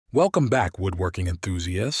Welcome back, woodworking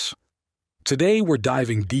enthusiasts. Today we're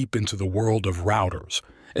diving deep into the world of routers,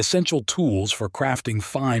 essential tools for crafting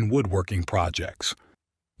fine woodworking projects.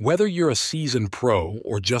 Whether you're a seasoned pro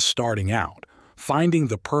or just starting out, finding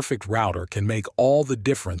the perfect router can make all the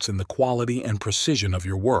difference in the quality and precision of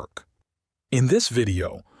your work. In this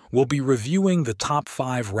video, we'll be reviewing the top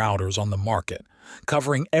 5 routers on the market,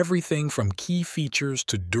 covering everything from key features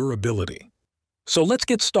to durability. So let's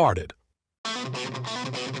get started.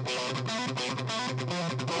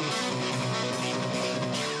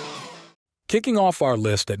 Kicking off our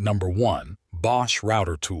list at number 1, BOSCH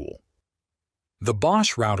Router Tool. The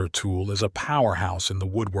BOSCH router tool is a powerhouse in the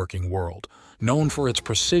woodworking world, known for its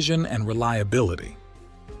precision and reliability.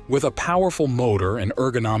 With a powerful motor and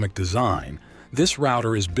ergonomic design, this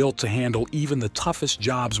router is built to handle even the toughest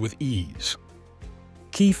jobs with ease.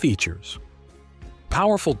 Key features: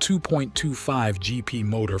 powerful 2.25 GP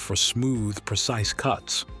motor for smooth, precise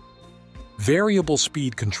cuts. Variable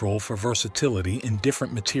speed control for versatility in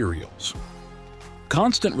different materials.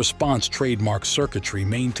 Constant response trademark circuitry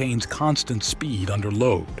maintains constant speed under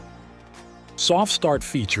load. Soft start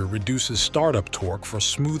feature reduces startup torque for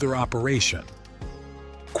smoother operation.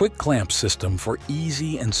 Quick clamp system for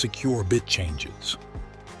easy and secure bit changes.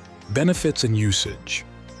 Benefits and usage.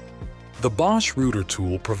 The BOSCH router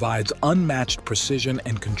tool provides unmatched precision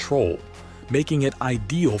and control, making it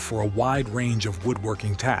ideal for a wide range of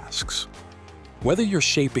woodworking tasks. Whether you're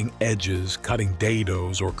shaping edges, cutting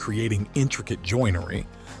dados, or creating intricate joinery,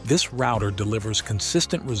 this router delivers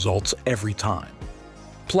consistent results every time.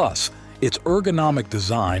 Plus, its ergonomic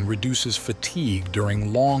design reduces fatigue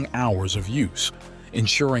during long hours of use,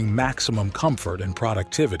 ensuring maximum comfort and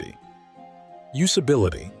productivity.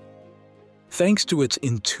 Usability. Thanks to its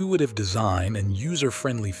intuitive design and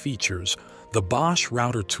user-friendly features, the BOSCH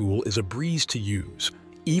router tool is a breeze to use,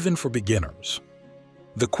 even for beginners.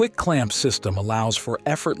 The quick clamp system allows for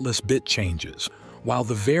effortless bit changes, while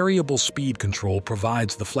the variable speed control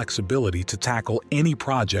provides the flexibility to tackle any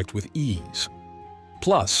project with ease.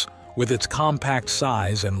 Plus, with its compact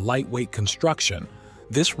size and lightweight construction,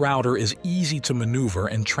 this router is easy to maneuver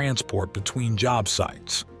and transport between job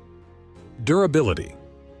sites. Durability.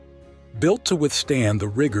 Built to withstand the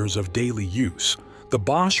rigors of daily use, the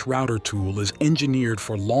BOSCH router tool is engineered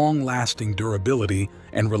for long-lasting durability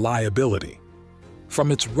and reliability. From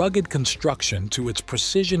its rugged construction to its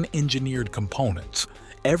precision-engineered components,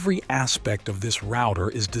 every aspect of this router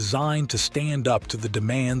is designed to stand up to the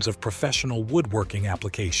demands of professional woodworking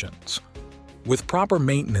applications. With proper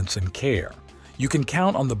maintenance and care, you can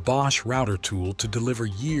count on the BOSCH router tool to deliver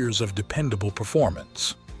years of dependable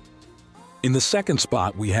performance. In the second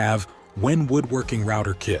spot, we have WEN Woodworking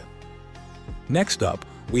Router Kit. Next up,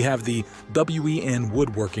 we have the WEN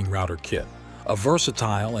Woodworking Router Kit, a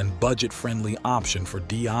versatile and budget-friendly option for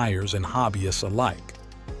DIYers and hobbyists alike.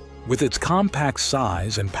 With its compact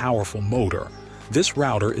size and powerful motor, this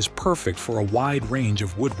router is perfect for a wide range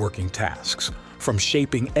of woodworking tasks, from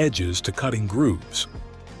shaping edges to cutting grooves.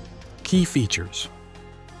 Key features: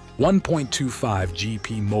 1.25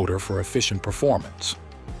 GP motor for efficient performance.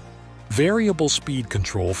 Variable speed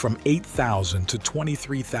control from 8,000 to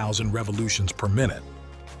 23,000 revolutions per minute.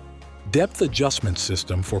 Depth adjustment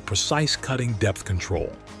system for precise cutting depth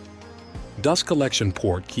control. Dust collection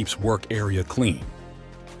port keeps work area clean.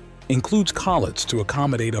 Includes collets to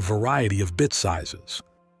accommodate a variety of bit sizes.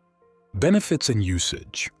 Benefits and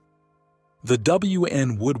usage. The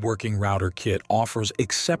WEN Woodworking Router Kit offers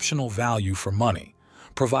exceptional value for money,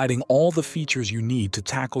 providing all the features you need to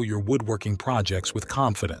tackle your woodworking projects with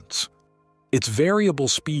confidence. Its variable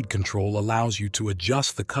speed control allows you to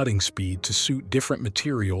adjust the cutting speed to suit different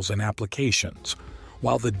materials and applications,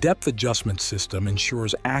 while the depth adjustment system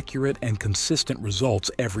ensures accurate and consistent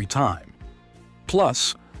results every time.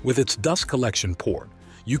 Plus, with its dust collection port,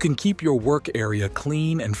 you can keep your work area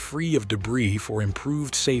clean and free of debris for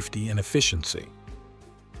improved safety and efficiency.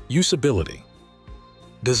 Usability.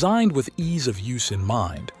 Designed with ease of use in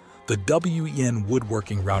mind, the WEN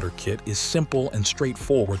Woodworking Router Kit is simple and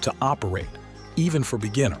straightforward to operate, even for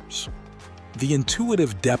beginners. The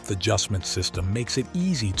intuitive depth adjustment system makes it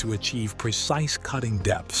easy to achieve precise cutting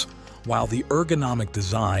depths, while the ergonomic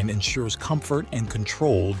design ensures comfort and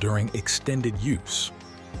control during extended use.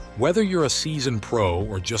 Whether you're a seasoned pro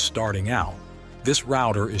or just starting out, this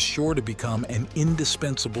router is sure to become an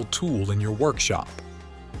indispensable tool in your workshop.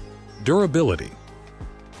 Durability.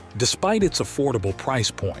 Despite its affordable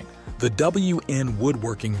price point, the WEN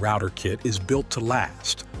Woodworking Router Kit is built to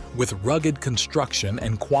last, with rugged construction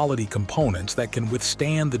and quality components that can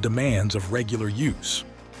withstand the demands of regular use.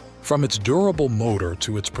 From its durable motor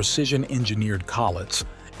to its precision-engineered collets,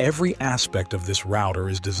 Every aspect of this router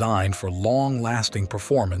is designed for long-lasting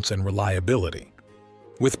performance and reliability.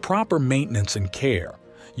 With proper maintenance and care,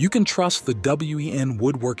 you can trust the WEN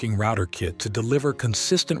Woodworking Router Kit to deliver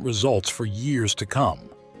consistent results for years to come.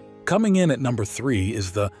 Coming in at number 3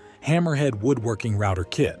 is the Hammerhead Woodworking Router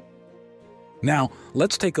Kit. Now,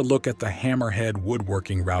 let's take a look at the Hammerhead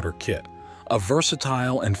Woodworking Router Kit, a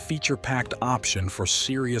versatile and feature-packed option for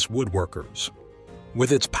serious woodworkers.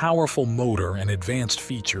 With its powerful motor and advanced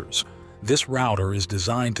features, this router is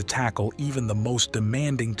designed to tackle even the most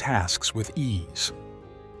demanding tasks with ease.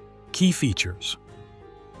 Key features: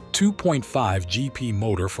 2.5 GP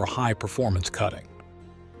motor for high-performance cutting.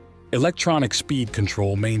 Electronic speed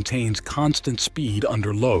control maintains constant speed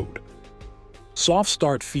under load. Soft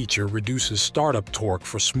start feature reduces startup torque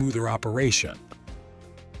for smoother operation.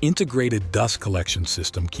 Integrated dust collection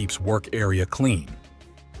system keeps work area clean.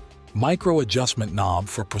 Micro adjustment knob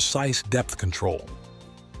for precise depth control.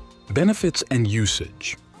 Benefits and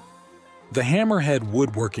usage. The Hammerhead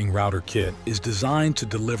Woodworking Router Kit is designed to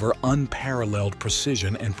deliver unparalleled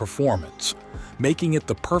precision and performance, making it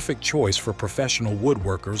the perfect choice for professional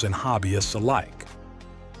woodworkers and hobbyists alike.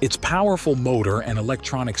 Its powerful motor and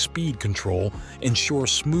electronic speed control ensure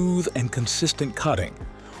smooth and consistent cutting,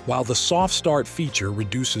 while the soft start feature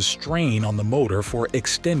reduces strain on the motor for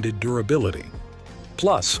extended durability.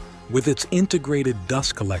 Plus, with its integrated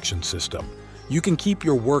dust collection system, you can keep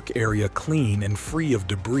your work area clean and free of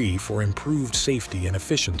debris for improved safety and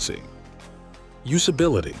efficiency.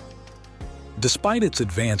 Usability. Despite its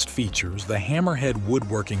advanced features, the Hammerhead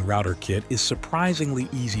Woodworking Router Kit is surprisingly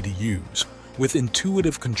easy to use, with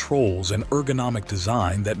intuitive controls and ergonomic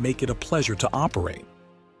design that make it a pleasure to operate.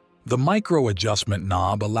 The micro adjustment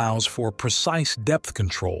knob allows for precise depth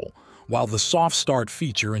control, while the soft start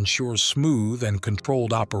feature ensures smooth and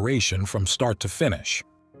controlled operation from start to finish.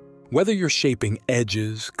 Whether you're shaping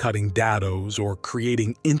edges, cutting dados, or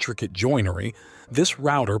creating intricate joinery, this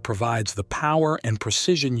router provides the power and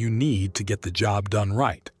precision you need to get the job done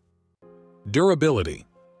right. Durability.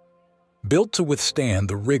 Built to withstand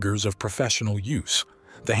the rigors of professional use,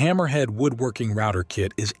 the Hammerhead Woodworking Router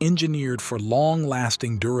Kit is engineered for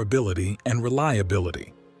long-lasting durability and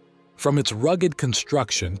reliability. From its rugged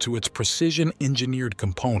construction to its precision-engineered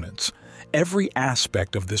components, every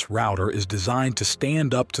aspect of this router is designed to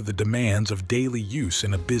stand up to the demands of daily use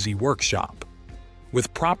in a busy workshop.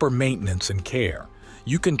 With proper maintenance and care,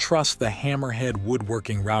 you can trust the Hammerhead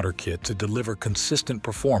Woodworking Router Kit to deliver consistent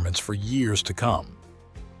performance for years to come.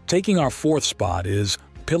 Taking our 4th spot is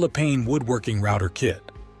Pilipane Woodworking Router Kit.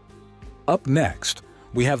 Up next,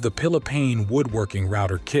 we have the Pilipane Woodworking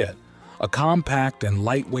Router Kit, a compact and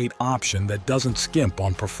lightweight option that doesn't skimp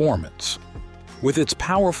on performance. With its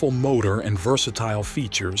powerful motor and versatile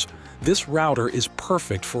features, this router is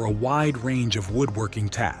perfect for a wide range of woodworking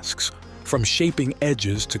tasks, from shaping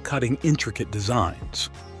edges to cutting intricate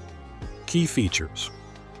designs. Key features: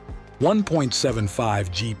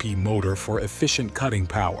 1.75 GP motor for efficient cutting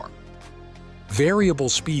power. Variable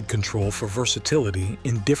speed control for versatility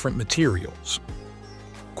in different materials.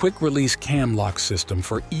 Quick-release cam lock system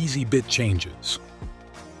for easy bit changes.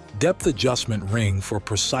 Depth adjustment ring for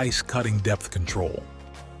precise cutting depth control.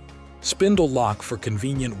 Spindle lock for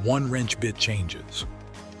convenient 1-wrench bit changes.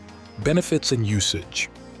 Benefits and usage.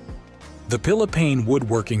 The Pilipane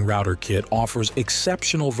Woodworking Router Kit offers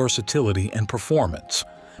exceptional versatility and performance,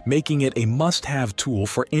 making it a must-have tool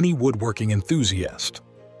for any woodworking enthusiast.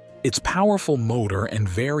 Its powerful motor and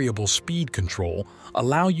variable speed control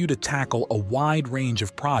allow you to tackle a wide range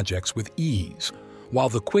of projects with ease, while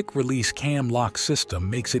the quick-release cam lock system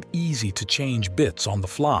makes it easy to change bits on the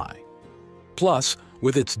fly. Plus,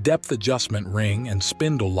 with its depth adjustment ring and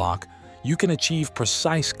spindle lock, you can achieve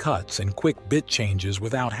precise cuts and quick bit changes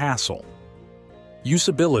without hassle.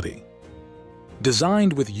 Usability.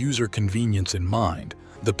 Designed with user convenience in mind,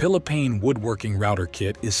 the Pilipane Woodworking Router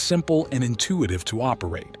Kit is simple and intuitive to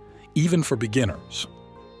operate, even for beginners.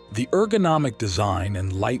 The ergonomic design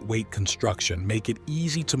and lightweight construction make it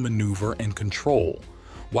easy to maneuver and control,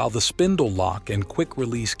 while the spindle lock and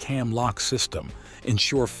quick-release cam lock system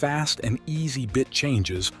ensure fast and easy bit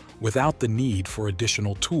changes without the need for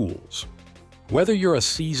additional tools. Whether you're a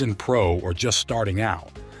seasoned pro or just starting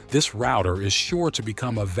out, this router is sure to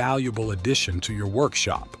become a valuable addition to your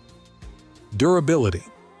workshop. Durability.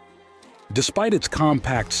 Despite its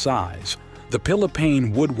compact size, the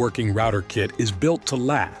Pilipane Woodworking Router Kit is built to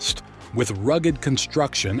last, with rugged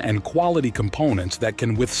construction and quality components that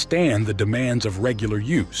can withstand the demands of regular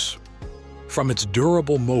use. From its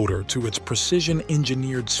durable motor to its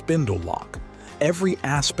precision-engineered spindle lock, every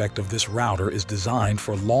aspect of this router is designed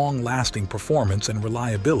for long-lasting performance and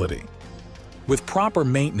reliability. With proper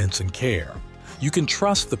maintenance and care, you can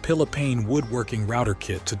trust the Pilipane Woodworking Router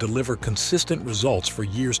Kit to deliver consistent results for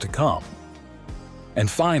years to come. And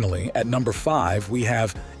finally, at number 5, we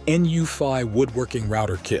have ANYUFEI Woodworking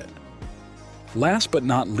Router Kit. Last but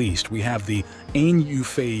not least, we have the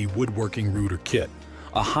ANYUFEI Woodworking Router Kit,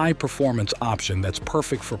 a high-performance option that's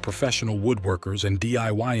perfect for professional woodworkers and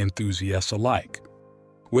DIY enthusiasts alike.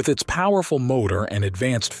 With its powerful motor and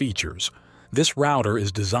advanced features, this router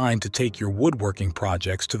is designed to take your woodworking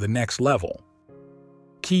projects to the next level.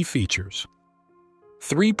 Key features: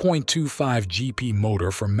 3.25 GP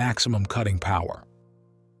motor for maximum cutting power.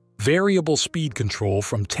 Variable speed control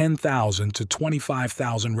from 10,000 to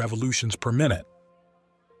 25,000 revolutions per minute.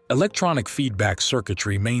 Electronic feedback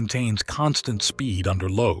circuitry maintains constant speed under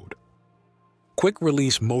load.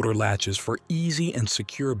 Quick-release motor latches for easy and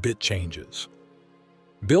secure bit changes.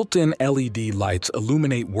 Built-in LED lights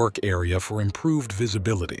illuminate work area for improved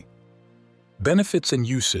visibility. Benefits and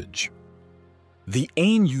usage. The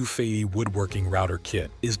ANYUFEI Woodworking Router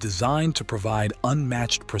Kit is designed to provide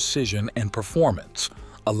unmatched precision and performance,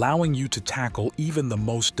 allowing you to tackle even the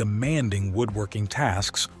most demanding woodworking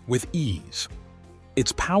tasks with ease.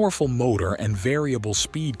 Its powerful motor and variable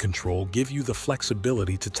speed control give you the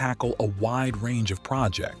flexibility to tackle a wide range of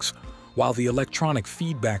projects, while the electronic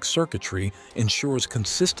feedback circuitry ensures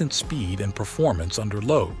consistent speed and performance under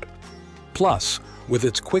load. Plus, with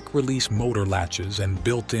its quick-release motor latches and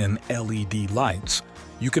built-in LED lights,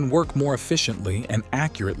 you can work more efficiently and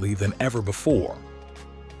accurately than ever before.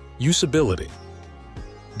 Usability.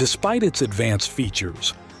 Despite its advanced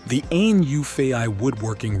features, the ANYUFEI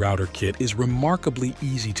Woodworking Router Kit is remarkably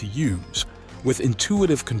easy to use, with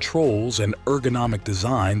intuitive controls and ergonomic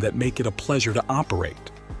design that make it a pleasure to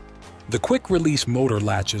operate. The quick-release motor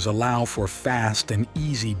latches allow for fast and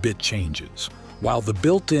easy bit changes, while the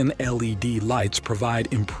built-in LED lights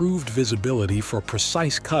provide improved visibility for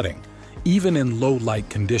precise cutting, even in low-light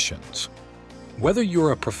conditions. Whether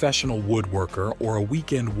you're a professional woodworker or a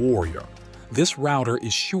weekend warrior, this router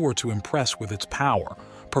is sure to impress with its power,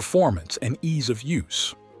 performance, and ease of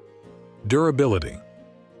use. Durability.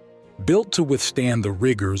 Built to withstand the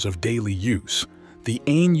rigors of daily use, the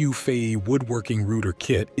ANYUFEI Woodworking Router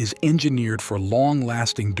Kit is engineered for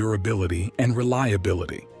long-lasting durability and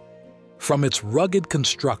reliability. From its rugged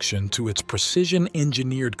construction to its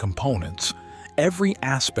precision-engineered components, every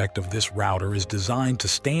aspect of this router is designed to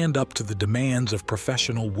stand up to the demands of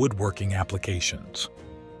professional woodworking applications.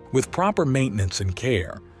 With proper maintenance and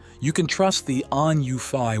care, you can trust the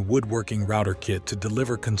ANYUFEI Woodworking Router Kit to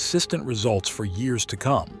deliver consistent results for years to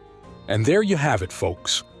come. And there you have it,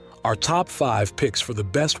 folks, our top 5 picks for the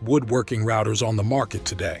best woodworking routers on the market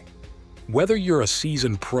today. Whether you're a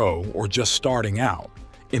seasoned pro or just starting out,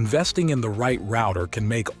 investing in the right router can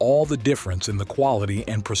make all the difference in the quality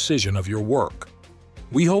and precision of your work.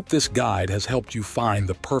 We hope this guide has helped you find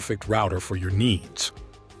the perfect router for your needs.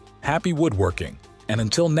 Happy woodworking, and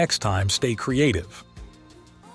until next time, stay creative.